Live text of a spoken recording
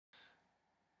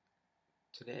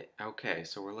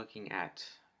So we're looking at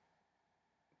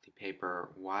the paper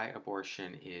Why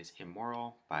Abortion is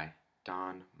Immoral by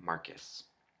Don Marcus.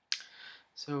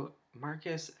 So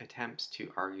Marcus attempts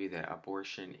to argue that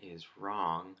abortion is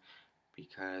wrong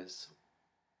because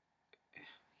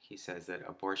he says that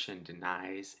abortion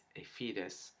denies a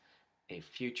fetus a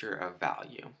future of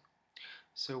value.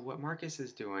 So what Marcus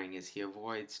is doing is he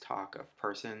avoids talk of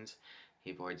persons,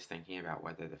 he avoids thinking about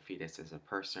whether the fetus is a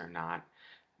person or not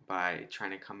by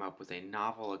trying to come up with a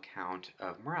novel account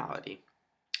of morality.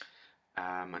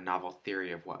 A novel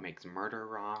theory of what makes murder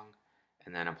wrong,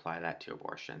 and then apply that to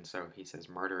abortion. So he says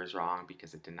murder is wrong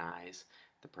because it denies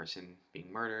the person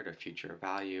being murdered a future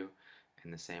value,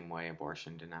 in the same way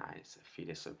abortion denies a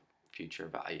fetus of future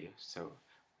value. So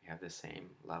we have the same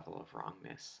level of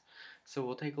wrongness. So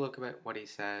we'll take a look at what he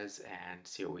says and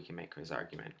see what we can make of his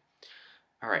argument.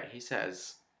 All right, he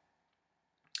says,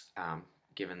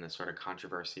 given the sort of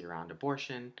controversy around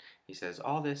abortion, he says,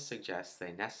 all this suggests the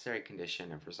necessary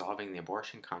condition of resolving the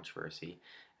abortion controversy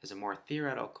is a more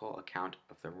theoretical account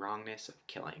of the wrongness of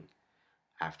killing.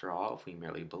 After all, if we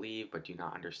merely believe but do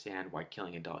not understand why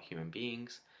killing adult human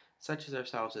beings, such as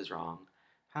ourselves, is wrong,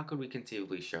 how could we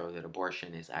conceivably show that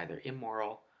abortion is either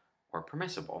immoral or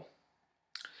permissible?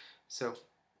 So,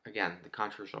 again, the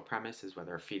controversial premise is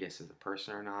whether a fetus is a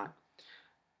person or not.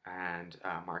 And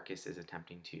Marcus is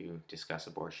attempting to discuss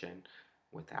abortion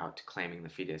without claiming the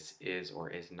fetus is or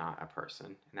is not a person.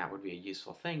 And that would be a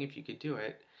useful thing if you could do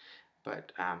it.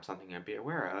 But something to be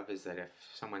aware of is that if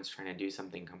someone's trying to do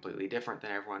something completely different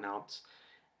than everyone else,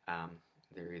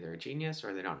 they're either a genius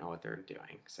or they don't know what they're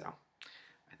doing. So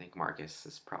I think Marcus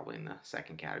is probably in the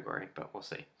second category, but we'll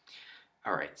see.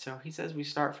 All right, so he says we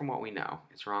start from what we know.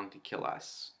 It's wrong to kill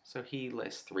us. So he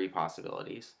lists three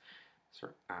possibilities.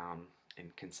 In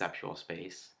conceptual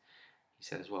space. He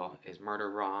says, well, is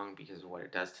murder wrong because of what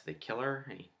it does to the killer?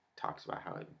 And he talks about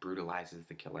how it brutalizes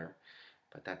the killer,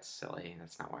 but that's silly.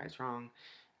 That's not why it's wrong.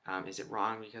 Is it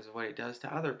wrong because of what it does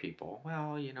to other people?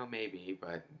 Well, maybe,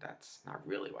 but that's not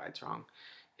really why it's wrong.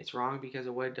 It's wrong because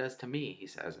of what it does to me, he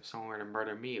says. If someone were to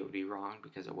murder me, it would be wrong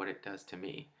because of what it does to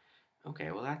me.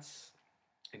 Okay, well, that's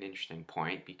an interesting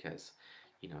point because,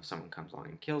 if someone comes along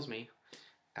and kills me,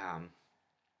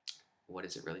 what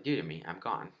does it really do to me? I'm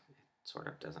gone. It sort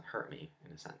of doesn't hurt me,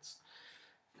 in a sense,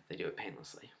 if they do it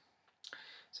painlessly.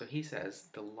 So he says,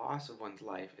 the loss of one's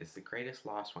life is the greatest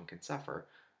loss one can suffer.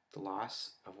 The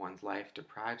loss of one's life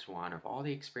deprives one of all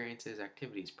the experiences,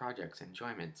 activities, projects,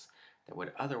 enjoyments that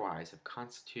would otherwise have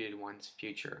constituted one's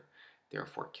future.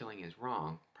 Therefore, killing is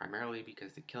wrong, primarily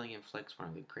because the killing inflicts one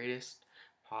of the greatest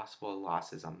possible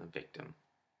losses on the victim.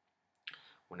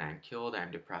 When I am killed, I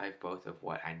am deprived both of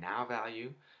what I now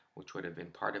value, which would have been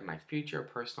part of my future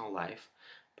personal life,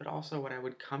 but also what I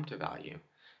would come to value.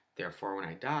 Therefore, when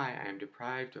I die, I am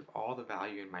deprived of all the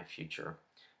value in my future.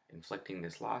 Inflicting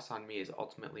this loss on me is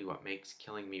ultimately what makes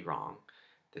killing me wrong.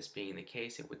 This being the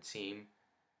case, it would seem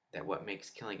that what makes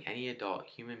killing any adult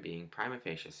human being prima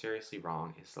facie seriously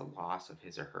wrong is the loss of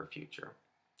his or her future.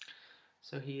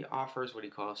 So he offers what he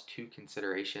calls two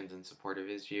considerations in support of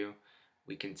his view.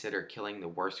 We consider killing the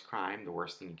worst crime, the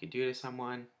worst thing you could do to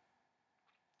someone,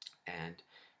 and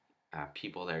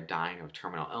people that are dying of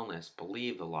terminal illness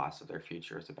believe the loss of their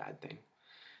future is a bad thing.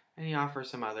 And he offers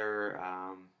some other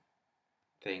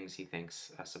things he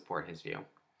thinks support his view.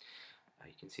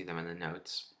 You can see them in the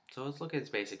notes. So let's look at his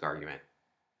basic argument.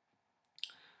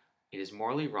 It is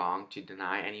morally wrong to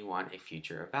deny anyone a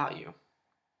future of value.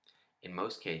 In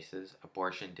most cases,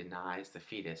 abortion denies the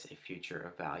fetus a future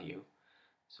of value.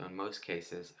 So in most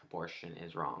cases, abortion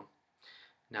is wrong.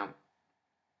 Now,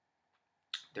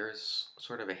 there's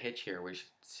sort of a hitch here we should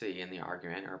see in the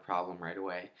argument, or a problem right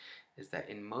away, is that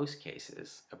in most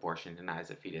cases, abortion denies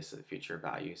a fetus a future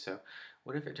value. So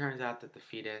what if it turns out that the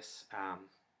fetus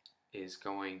is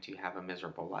going to have a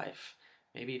miserable life?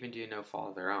 Maybe even due to no fault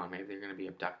of their own. Maybe they're going to be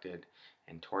abducted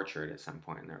and tortured at some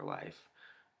point in their life.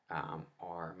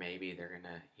 Or maybe they're going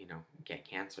to, get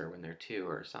cancer when they're 2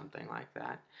 or something like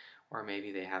that. Or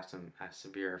maybe they have some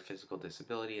severe physical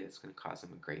disability that's going to cause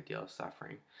them a great deal of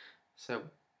suffering. So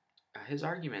his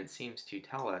argument seems to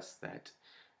tell us that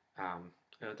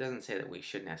it doesn't say that we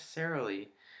should necessarily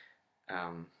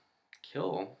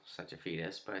kill such a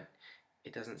fetus, but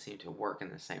it doesn't seem to work in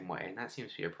the same way, and that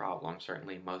seems to be a problem.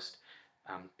 Certainly most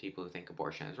people who think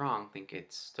abortion is wrong think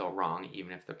it's still wrong,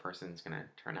 even if the person's going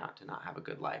to turn out to not have a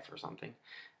good life or something.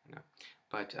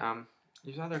 But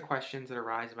there's other questions that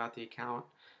arise about the account.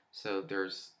 So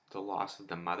there's the loss of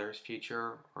the mother's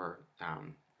future, or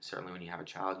certainly when you have a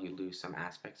child, you lose some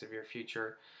aspects of your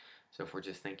future. So if we're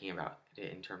just thinking about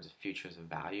it in terms of futures of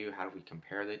value, how do we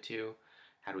compare the two?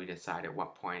 How do we decide at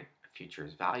what point a future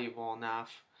is valuable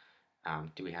enough?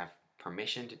 Do we have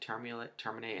permission to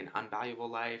terminate an unvaluable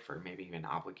life, or maybe even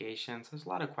obligations? There's a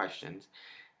lot of questions.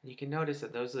 And you can notice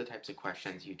that those are the types of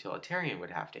questions a utilitarian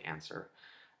would have to answer,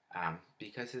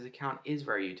 because his account is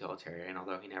very utilitarian,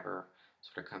 although he never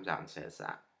sort of comes out and says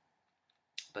that.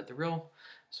 But the real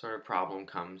sort of problem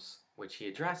comes, which he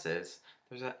addresses.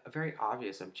 There's a very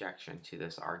obvious objection to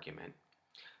this argument,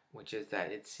 which is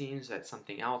that it seems that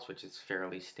something else, which is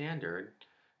fairly standard,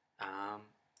 um,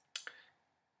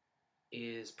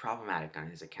 is problematic on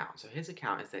his account. So his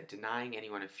account is that denying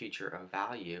anyone a future of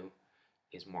value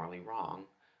is morally wrong,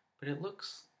 but it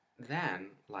looks then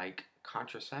like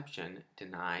contraception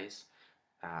denies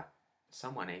uh,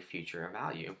 someone a future of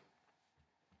value,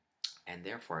 and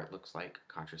therefore it looks like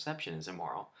contraception is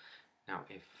immoral. Now,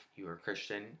 if you are a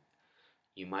Christian,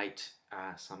 you might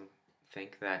some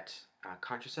think that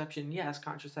contraception, yes,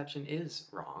 contraception is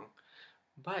wrong,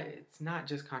 but it's not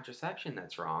just contraception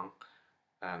that's wrong.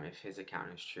 If his account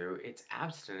is true, it's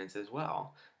abstinence as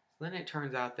well. So then it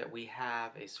turns out that we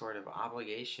have a sort of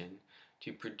obligation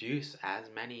to produce as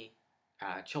many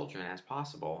children as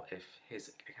possible if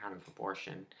his account of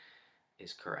abortion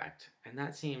is correct. And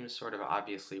that seems sort of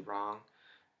obviously wrong.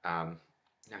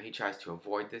 Now he tries to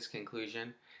avoid this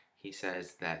conclusion. He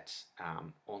says that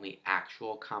only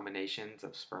actual combinations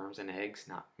of sperms and eggs,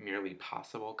 not merely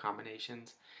possible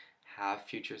combinations, have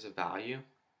futures of value.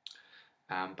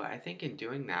 But I think in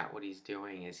doing that, what he's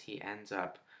doing is he ends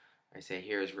up, I say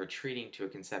here, is retreating to a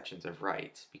conceptions of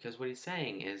rights. Because what he's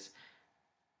saying is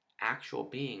actual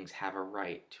beings have a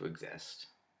right to exist.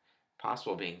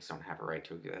 Possible beings don't have a right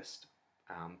to exist,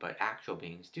 but actual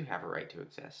beings do have a right to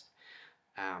exist.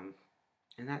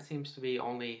 And that seems to be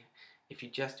only, if you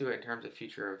just do it in terms of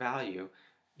future of value,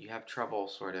 you have trouble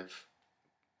sort of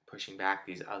pushing back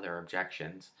these other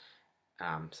objections.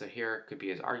 So here could be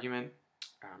his argument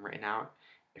written out.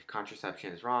 If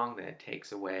contraception is wrong, then it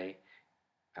takes away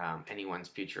anyone's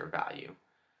future of value.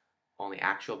 Only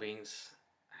actual beings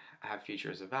have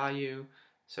futures of value,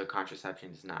 so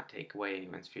contraception does not take away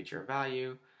anyone's future of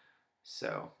value,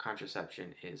 so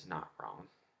contraception is not wrong.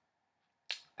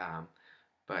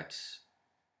 But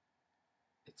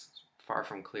it's far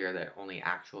from clear that only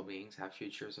actual beings have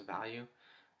futures of value.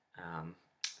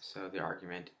 So the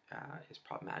argument is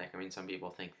problematic. I mean, some people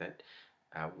think that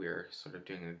we're sort of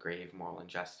doing a grave moral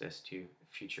injustice to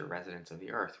future residents of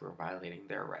the earth. We're violating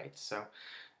their rights. So,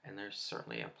 and there's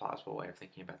certainly a plausible way of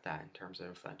thinking about that in terms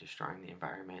of destroying the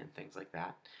environment and things like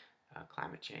that,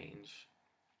 climate change.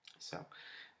 So,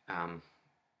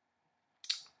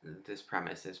 this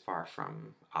premise is far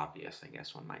from obvious, I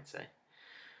guess one might say.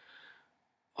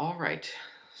 All right.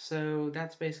 So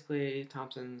that's basically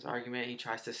Thompson's argument. He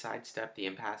tries to sidestep the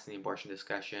impasse in the abortion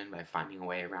discussion by finding a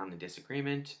way around the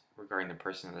disagreement regarding the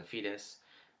person of the fetus,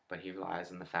 but he relies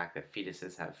on the fact that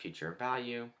fetuses have future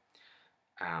value,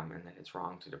 and that it's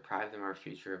wrong to deprive them of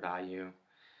future value.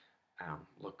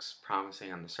 Looks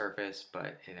promising on the surface,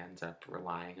 but it ends up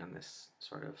relying on this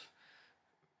sort of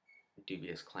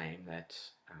dubious claim that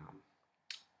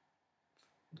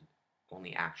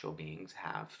only actual beings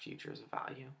have futures of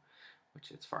value,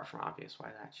 which it's far from obvious why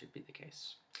that should be the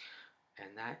case. And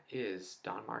that is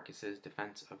Don Marquis's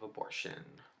defense of abortion.